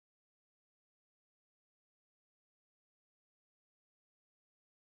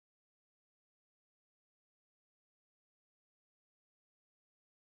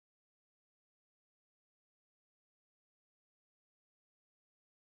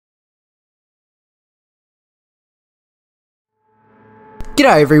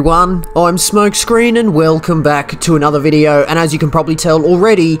G'day everyone, I'm Smokescreen and welcome back to another video, and as you can probably tell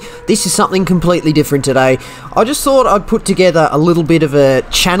already, this is something completely different today. I just thought I'd put together a little bit of a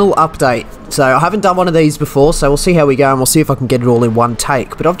channel update. So I haven't done one of these before, so we'll see how we go and we'll see if I can get it all in one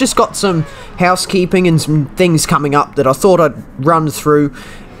take. But I've just got some housekeeping and some things coming up that I thought I'd run through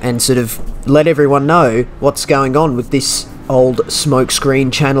and sort of let everyone know what's going on with this old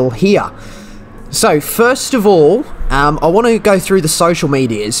Smokescreen channel here. So, first of all, I want to go through the social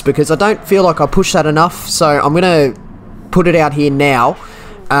medias because I don't feel like I push that enough, so I'm going to put it out here now.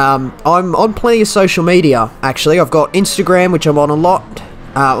 I'm on plenty of social media, actually. I've got Instagram, which I'm on a lot.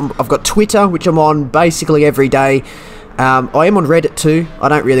 I've got Twitter, which I'm on basically every day. I am on Reddit too. I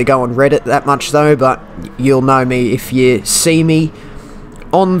don't really go on Reddit that much though, but you'll know me if you see me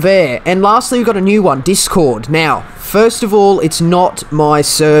on there. And lastly, we've got a new one, Discord. Now, first of all, it's not my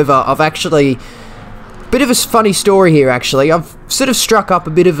server. I've actually... Bit of a funny story here, actually. I've sort of struck up a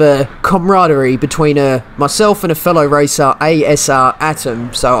bit of a camaraderie between myself and a fellow racer, ASR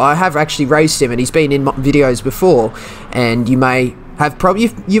Atom. So I have actually raced him, and he's been in my videos before. And you may have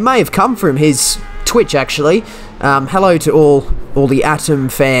come from his Twitch, actually. Hello to all the Atom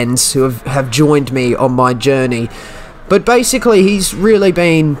fans who have joined me on my journey. But basically, he's really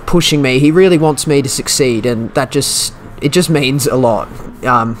been pushing me. He really wants me to succeed, and it just means a lot.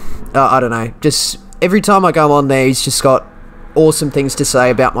 I don't know, just... Every time I go on there, he's just got awesome things to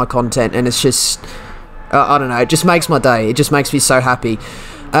say about my content, and it's just, I don't know, it just makes my day. It just makes me so happy.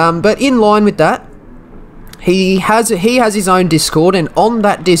 But in line with that, he has his own Discord, and on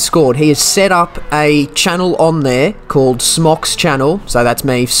that Discord, he has set up a channel on there called Smok's Channel. So that's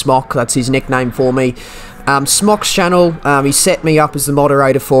me, Smok, that's his nickname for me. Smok's Channel, he set me up as the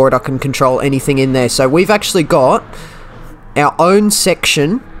moderator for it. I can control anything in there. So we've actually got our own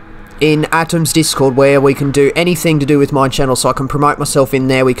section in Atom's Discord where we can do anything to do with my channel, so I can promote myself in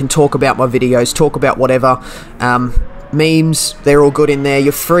there. We can talk about my videos, talk about whatever. Memes, they're all good in there.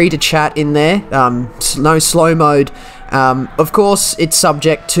 You're free to chat in there. No slow mode. Of course, it's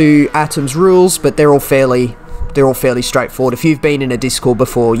subject to Atom's rules, but they're all fairly straightforward. If you've been in a Discord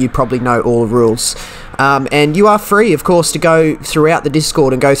before, you probably know all the rules. And you are free, of course, to go throughout the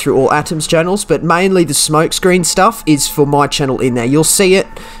Discord and go through all Atom's channels, but mainly the Smokescreen stuff is for my channel in there. You'll see it.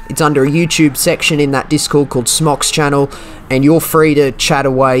 It's under a YouTube section in that Discord called Smok's Channel, and you're free to chat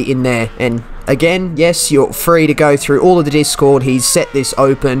away in there. And again, yes, you're free to go through all of the Discord. He's set this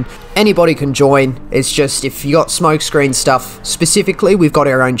open. Anybody can join. It's just if you got Smokescreen stuff specifically, we've got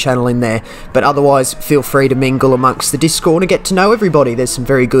our own channel in there. But otherwise, feel free to mingle amongst the Discord and get to know everybody. There's some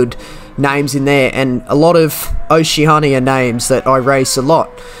very good names in there, and a lot of Oceania names that I race a lot.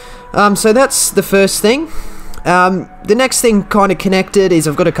 So that's the first thing. The next thing kind of connected is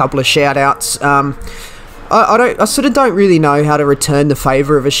I've got a couple of shout-outs. I sort of don't really know how to return the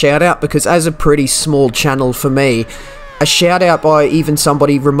favour of a shout-out, because as a pretty small channel for me, a shout-out by even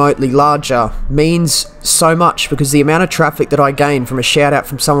somebody remotely larger means so much, because the amount of traffic that I gain from a shout-out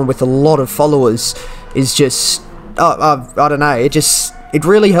from someone with a lot of followers is just... I don't know, it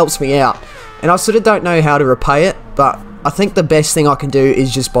really helps me out. And I sort of don't know how to repay it, but I think the best thing I can do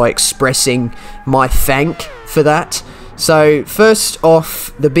is just by expressing my thank for that. So, first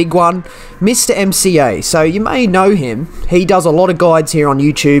off, the big one, Mistah MCA. So, you may know him. He does a lot of guides here on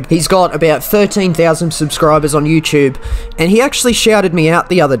YouTube. He's got about 13,000 subscribers on YouTube, and he actually shouted me out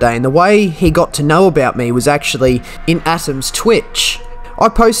the other day, and the way he got to know about me was actually in Atom's Twitch. I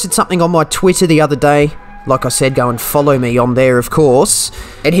posted something on my Twitter the other day. Like I said, go and follow me on there, of course.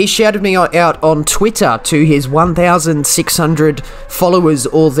 And he shouted me out on Twitter to his 1,600 followers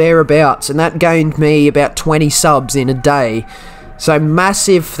or thereabouts. And that gained me about 20 subs in a day. So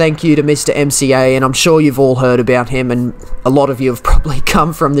massive thank you to Mistah MCA. And I'm sure you've all heard about him. And a lot of you have probably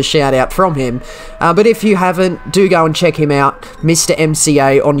come from the shout out from him. But if you haven't, do go and check him out. Mistah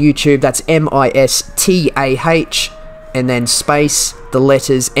MCA on YouTube. That's M-I-S-T-A-H. And then space, the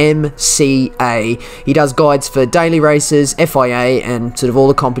letters MCA. He does guides for daily races, FIA, and sort of all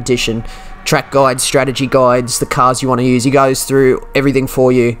the competition. Track guides, strategy guides, the cars you want to use. He goes through everything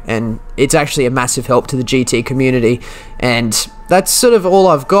for you, and it's actually a massive help to the GT community. And that's sort of all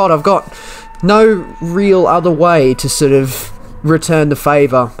I've got. I've got no real other way to sort of return the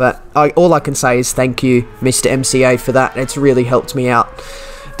favour, but all I can say is thank you, Mistah MCA, for that. It's really helped me out.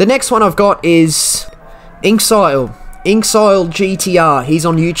 The next one I've got is Inxile. Inxile GTR, he's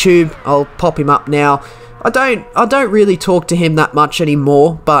on YouTube. I'll pop him up now. I don't really talk to him that much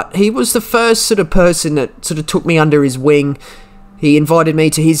anymore, but he was the first sort of person that sort of took me under his wing. He invited me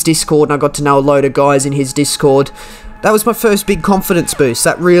to his Discord, and I got to know a load of guys in his Discord. That was my first big confidence boost.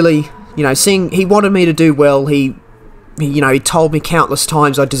 That really, you know, he wanted me to do well. He you know, he told me countless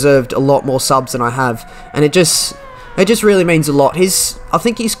times I deserved a lot more subs than I have, and it just really means a lot. I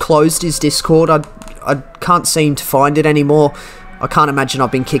think he's closed his Discord. I can't seem to find it anymore. I can't imagine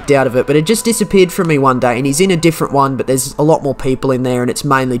I've been kicked out of it, but it just disappeared from me one day, and he's in a different one, but there's a lot more people in there, and it's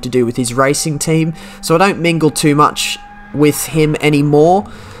mainly to do with his racing team, so I don't mingle too much with him anymore.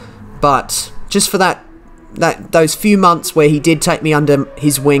 But just for those few months where he did take me under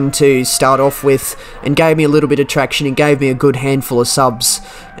his wing to start off with, and gave me a little bit of traction, and gave me a good handful of subs,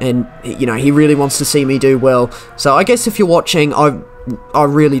 and, you know, he really wants to see me do well. So I guess if you're watching, I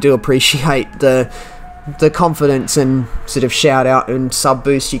really do appreciate the confidence and sort of shout out and sub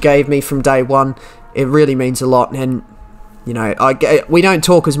boost you gave me from day one. It really means a lot, and, you know, we don't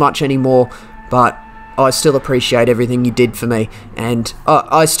talk as much anymore, but I still appreciate everything you did for me, and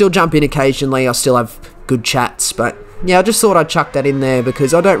I still jump in occasionally. I still have good chats, but yeah, I just thought I'd chuck that in there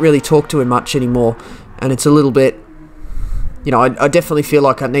because I don't really talk to him much anymore, and it's a little bit, you know, I definitely feel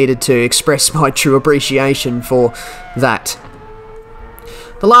like I needed to express my true appreciation for that.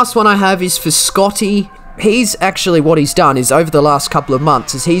 The last one I have is for Scotty. He's actually, what he's done is, over the last couple of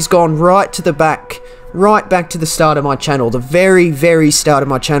months, is he's gone right back to the start of my channel, the very, very start of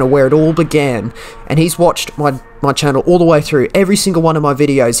my channel where it all began, and he's watched my channel all the way through. Every single one of my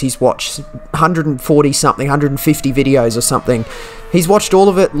videos he's watched, 140 something, 150 videos or something. He's watched all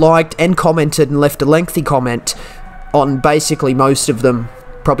of it, liked and commented, and left a lengthy comment on basically most of them.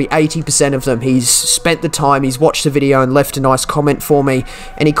 Probably 80% of them. He's spent the time, he's watched the video and left a nice comment for me,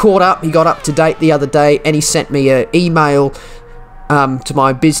 and he got up to date the other day, and he sent me an email to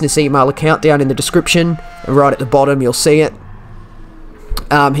my business email account down in the description, right at the bottom you'll see it.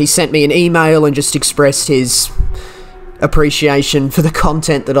 He sent me an email and just expressed his appreciation for the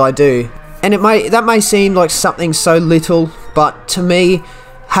content that I do, and that may seem like something so little, but to me,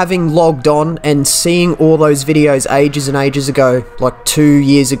 having logged on and seeing all those videos ages and ages ago, like 2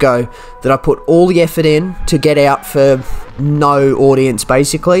 years ago, that I put all the effort in to get out for no audience,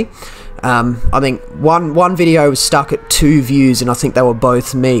 basically. I think one video was stuck at 2 views, and I think they were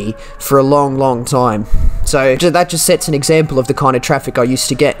both me for a long, long time. So that just sets an example of the kind of traffic I used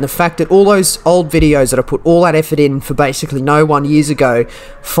to get, and the fact that all those old videos that I put all that effort in for basically no one years ago,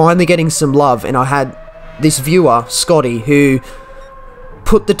 finally getting some love, and I had this viewer, Scotty, who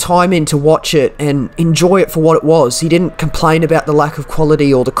put the time in to watch it and enjoy it for what it was. He didn't complain about the lack of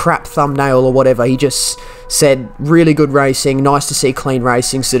quality or the crap thumbnail or whatever. He just said, really good racing, nice to see clean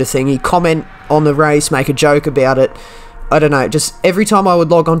racing, sort of thing. He'd comment on the race, make a joke about it. I don't know, just every time I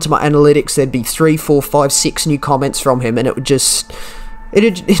would log on to my analytics, there'd be 3, 4, 5, 6 new comments from him, and it would just,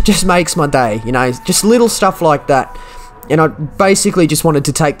 it just makes my day, you know, just little stuff like that. And I basically just wanted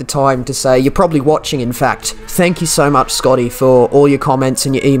to take the time to say, you're probably watching, in fact, thank you so much, Scotty, for all your comments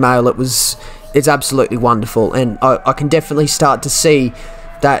and your email. It's absolutely wonderful, and I can definitely start to see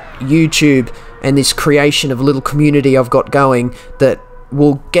that YouTube and this creation of a little community I've got going that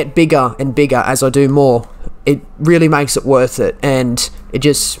will get bigger and bigger as I do more. It really makes it worth it, and it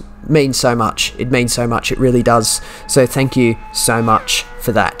just means so much. It means so much, it really does. So thank you so much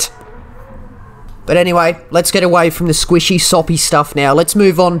for that. But anyway, let's get away from the squishy, soppy stuff now. Let's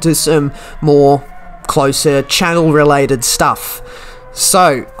move on to some more closer channel-related stuff.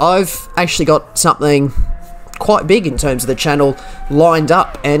 So, I've actually got something quite big in terms of the channel lined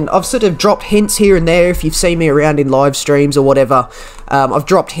up, and I've sort of dropped hints here and there if you've seen me around in live streams or whatever. I've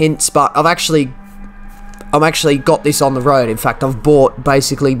dropped hints, but I've actually got this on the road. In fact, I've bought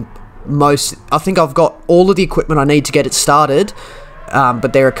basically I think I've got all of the equipment I need to get it started.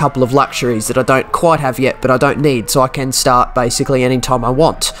 But there are a couple of luxuries that I don't quite have yet, but I don't need, so I can start basically anytime I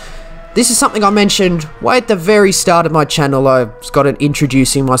want. This is something I mentioned way at the very start of my channel. I've got an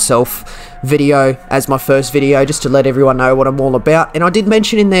introducing myself video as my first video, just to let everyone know what I'm all about, and I did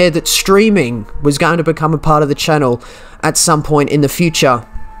mention in there that streaming was going to become a part of the channel at some point in the future.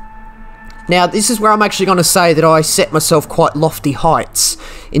 Now, this is where I'm actually going to say that I set myself quite lofty heights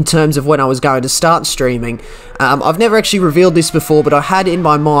in terms of when I was going to start streaming. I've never actually revealed this before, but I had in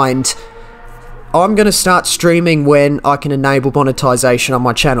my mind, I'm going to start streaming when I can enable monetization on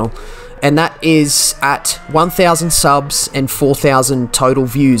my channel. And that is at 1,000 subs and 4,000 total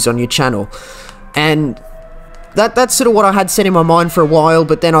views on your channel. And that's sort of what I had set in my mind for a while,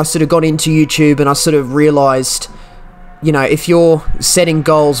 but then I sort of got into YouTube and I sort of realized, you know, if you're setting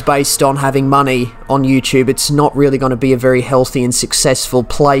goals based on having money on YouTube, it's not really going to be a very healthy and successful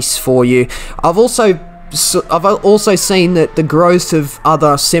place for you. I've also seen that the growth of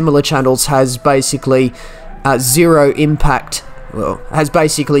other similar channels has basically zero impact well, has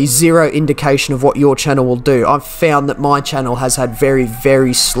basically zero indication of what your channel will do. I've found that my channel has had very,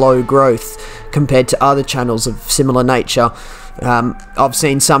 very slow growth compared to other channels of similar nature. I've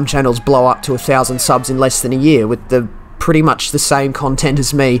seen some channels blow up to 1,000 subs in less than a year with pretty much the same content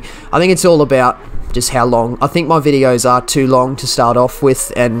as me. I think it's all about just how long. I think my videos are too long to start off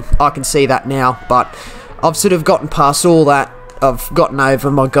with, and I can see that now, but I've sort of gotten past all that. I've gotten over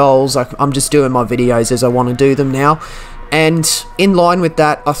my goals. I'm just doing my videos as I want to do them now. And in line with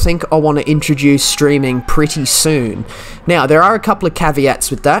that, I think I want to introduce streaming pretty soon. Now, there are a couple of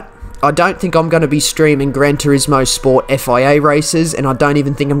caveats with that. I don't think I'm going to be streaming Gran Turismo Sport FIA races, and I don't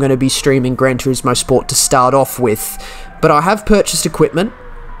even think I'm going to be streaming Gran Turismo Sport to start off with. But I have purchased equipment,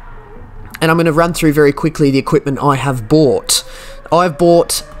 and I'm going to run through very quickly the equipment I have bought. I've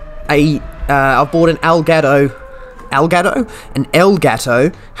bought an Elgato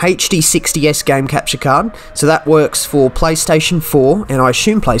HD60S game capture card. So that works for PlayStation 4 and I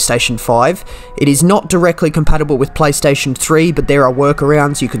assume PlayStation 5. It is not directly compatible with PlayStation 3, but there are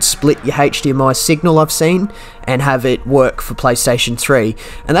workarounds. You could split your HDMI signal, I've seen, and have it work for PlayStation 3.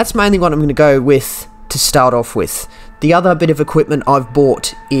 And that's mainly what I'm going to go with to start off with. The other bit of equipment I've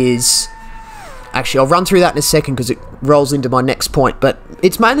bought is... Actually, I'll run through that in a second because it rolls into my next point, but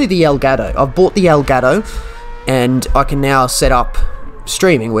it's mainly the Elgato. I've bought the Elgato, and I can now set up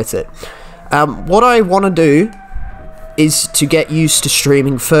streaming with it. What I want to do is to get used to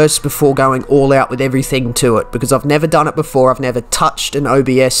streaming first before going all out with everything to it, because I've never done it before. I've never touched an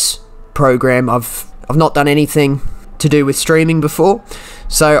OBS program. I've not done anything to do with streaming before,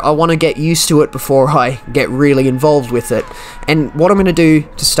 so I want to get used to it before I get really involved with it. And what I'm going to do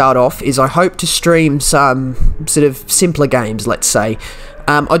to start off is I hope to stream some sort of simpler games, let's say.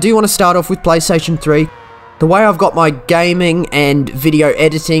 I do want to start off with PlayStation 3. The way I've got my gaming and video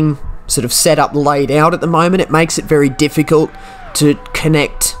editing sort of set up laid out at the moment, it makes it very difficult to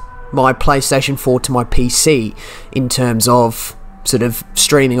connect my PlayStation 4 to my PC in terms of sort of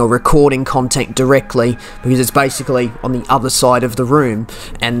streaming or recording content directly, because it's basically on the other side of the room,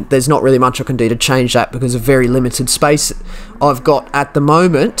 and there's not really much I can do to change that because of very limited space I've got at the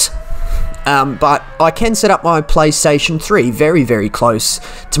moment. But I can set up my PlayStation 3 very, very close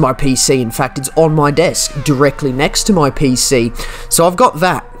to my PC. In fact, it's on my desk directly next to my PC. So I've got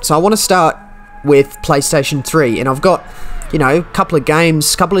that. So I want to start with PlayStation 3, and I've got, you know, a couple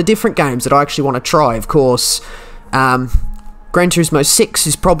of different games that I actually want to try, of course. Gran Turismo 6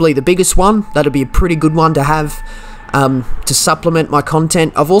 is probably the biggest one. That'll be a pretty good one to have to supplement my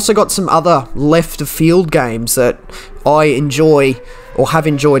content. I've also got some other left-of-field games that I enjoy or have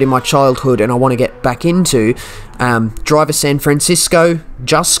enjoyed in my childhood and I want to get back into. Driver San Francisco,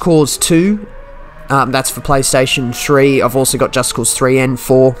 Just Cause 2, that's for PlayStation 3. I've also got Just Cause 3 and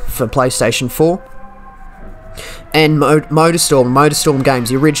 4 for PlayStation 4. And Motorstorm games,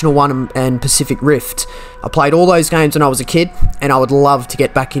 the original one, and Pacific Rift. I played all those games when I was a kid, and I would love to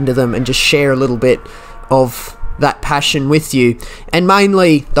get back into them and just share a little bit of that passion with you. And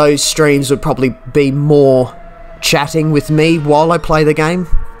mainly, those streams would probably be more chatting with me while I play the game,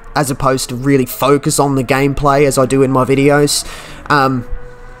 as opposed to really focus on the gameplay as I do in my videos.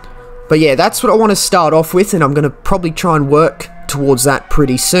 But yeah, that's what I want to start off with, and I'm going to probably try and work towards that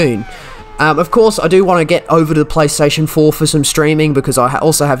pretty soon. Of course, I do want to get over to the PlayStation 4 for some streaming, because I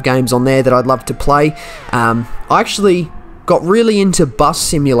also have games on there that I'd love to play. I actually got really into Bus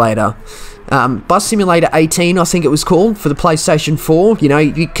Simulator. Bus Simulator 18, I think it was called, for the PlayStation 4. You know,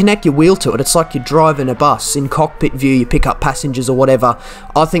 you connect your wheel to it. It's like you're driving a bus. In cockpit view, you pick up passengers or whatever.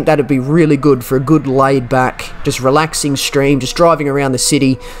 I think that'd be really good for a good laid-back, just relaxing stream, just driving around the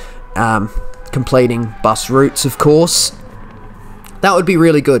city, completing bus routes, of course. That would be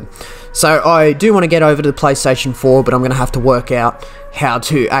really good. So I do want to get over to the PlayStation 4, but I'm going to have to work out how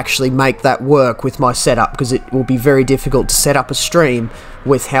to actually make that work with my setup, because it will be very difficult to set up a stream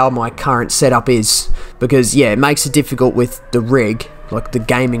with how my current setup is. Because, yeah, it makes it difficult with the rig, like the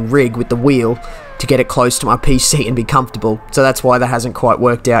gaming rig with the wheel, to get it close to my PC and be comfortable. So that's why that hasn't quite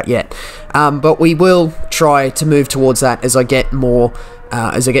worked out yet. But we will try to move towards that as I get more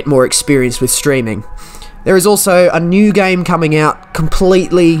experience with streaming. There is also a new game coming out,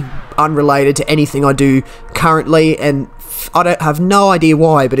 completely unrelated to anything I do currently, and I have no idea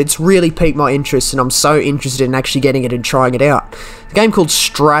why, but it's really piqued my interest, and I'm so interested in actually getting it and trying it out. A game called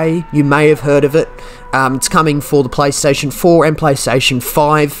Stray, you may have heard of it. It's coming for the PlayStation 4 and PlayStation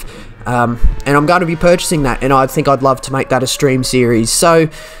 5, and I'm going to be purchasing that, and I think I'd love to make that a stream series. So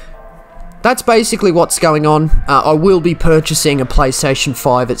that's basically what's going on. I will be purchasing a PlayStation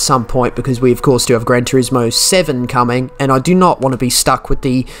 5 at some point, because we of course do have Gran Turismo 7 coming, and I do not want to be stuck with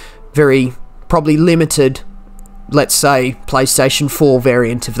the very probably limited let's say, PlayStation 4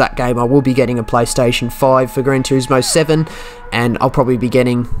 variant of that game. I will be getting a PlayStation 5 for Gran Turismo 7, and I'll probably be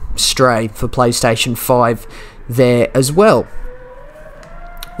getting Stray for PlayStation 5 there as well.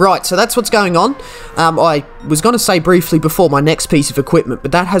 Right, so that's what's going on. I was going to say briefly before my next piece of equipment,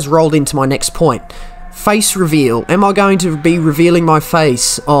 but that has rolled into my next point. Face reveal. Am I going to be revealing my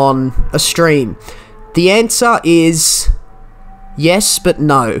face on a stream? The answer is yes, but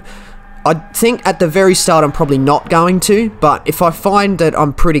no. I think at the very start I'm probably not going to, but if I find that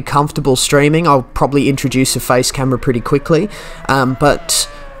I'm pretty comfortable streaming, I'll probably introduce a face camera pretty quickly. But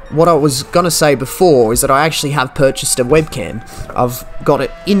what I was going to say before is that I actually have purchased a webcam. I've got it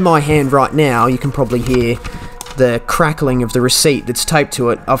in my hand right now. You can probably hear the crackling of the receipt that's taped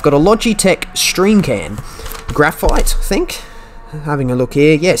to it. I've got a Logitech StreamCam Graphite, I think. Having a look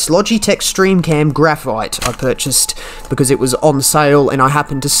here. Yes, Logitech StreamCam Graphite I purchased because it was on sale and I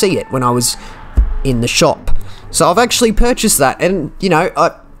happened to see it when I was in the shop. So I've actually purchased that, and you know,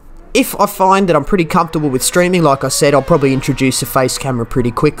 if I find that I'm pretty comfortable with streaming, like I said, I'll probably introduce a face camera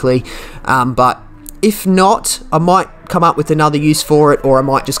pretty quickly. But if not, I might come up with another use for it, or I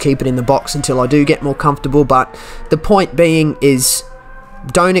might just keep it in the box until I do get more comfortable. But the point being is,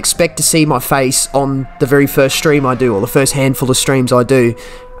 don't expect to see my face on the very first stream I do, or the first handful of streams I do.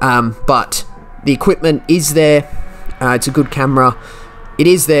 But the equipment is there. It's a good camera. It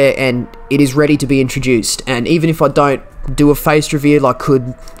is there, and it is ready to be introduced. And even if I don't do a face reveal, I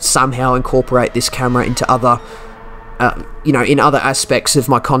could somehow incorporate this camera into other, you know, in other aspects of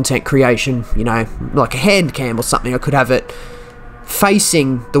my content creation. You know, like a hand cam or something. I could have it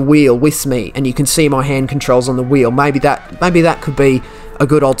facing the wheel with me, and you can see my hand controls on the wheel. Maybe that could be a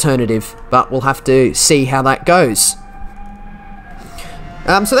good alternative, but we'll have to see how that goes.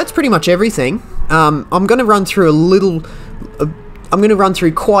 So that's pretty much everything. I'm going to run through I'm going to run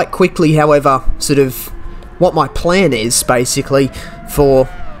through quite quickly, however, sort of what my plan is, basically, for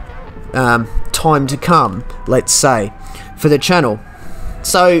time to come, let's say, for the channel.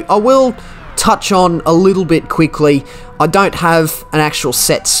 So I will touch on a little bit quickly. I don't have an actual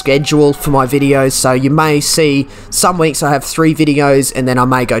set schedule for my videos, so you may see some weeks I have 3 videos and then I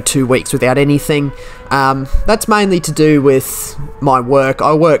may go 2 weeks without anything. That's mainly to do with my work.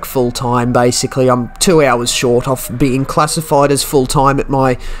 I work full-time, basically. I'm 2 hours short of being classified as full-time at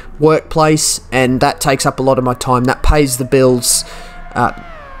my workplace, and that takes up a lot of my time. That pays the bills.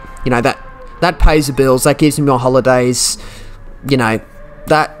 You know, that pays the bills. That gives me my holidays. You know,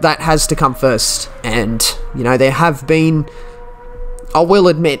 that has to come first. And you know, there have been, I will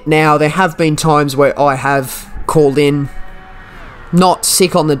admit now, there have been times where I have called in, not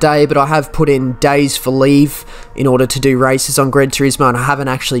sick on the day, but I have put in days for leave in order to do races on Gran Turismo, and I haven't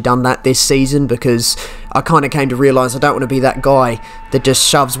actually done that this season because I kind of came to realise I don't want to be that guy that just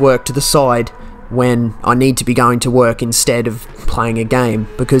shoves work to the side when I need to be going to work instead of playing a game.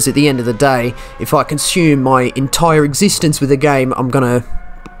 Because at the end of the day, if I consume my entire existence with a game, I'm gonna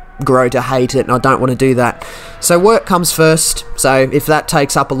grow to hate it, and I don't want to do that. So work comes first. So if that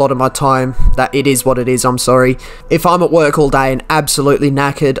takes up a lot of my time, that it is what it is. I'm sorry. If I'm at work all day and absolutely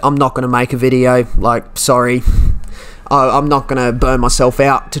knackered, I'm not going to make a video. Like, sorry, I'm not going to burn myself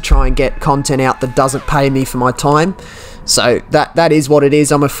out to try and get content out that doesn't pay me for my time. So that is what it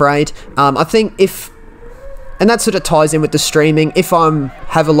is, I'm afraid. I think and that sort of ties in with the streaming. If I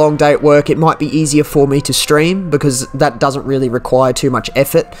have a long day at work, it might be easier for me to stream because that doesn't really require too much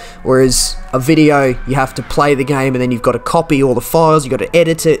effort. Whereas a video, you have to play the game and then you've got to copy all the files, you've got to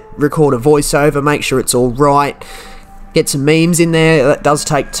edit it, record a voiceover, make sure it's all right, get some memes in there. That does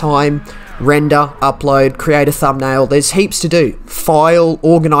take time. Render, upload, create a thumbnail. There's heaps to do. File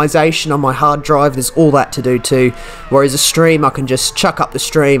organisation on my hard drive, there's all that to do too. Whereas a stream, I can just chuck up the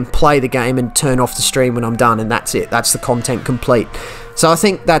stream, play the game, and turn off the stream when I'm done, and that's it. That's the content complete. So I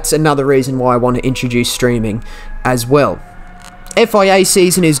think that's another reason why I want to introduce streaming as well. FIA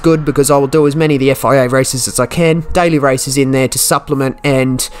season is good because I will do as many of the FIA races as I can. Daily races in there to supplement,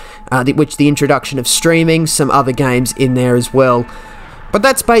 and with the introduction of streaming, some other games in there as well. But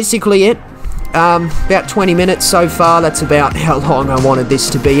that's basically it. About 20 minutes so far. That's about how long I wanted this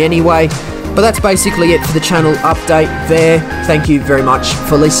to be anyway. But that's basically it for the channel update there. Thank you very much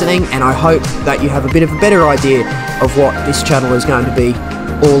for listening, and I hope that you have a bit of a better idea of what this channel is going to be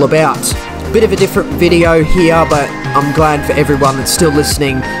all about. Bit of a different video here, but I'm glad for everyone that's still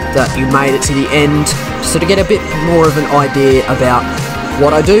listening that you made it to the end, so to get a bit more of an idea about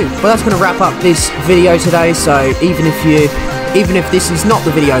what I do. But that's going to wrap up this video today, so even if this is not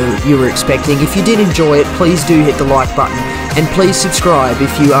the video you were expecting, if you did enjoy it, please do hit the like button, and please subscribe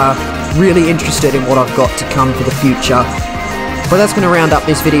if you are really interested in what I've got to come for the future. But that's going to round up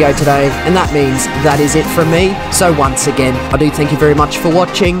this video today, and that means that is it from me. So once again, I do thank you very much for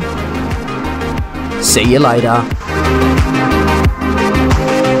watching. See you later.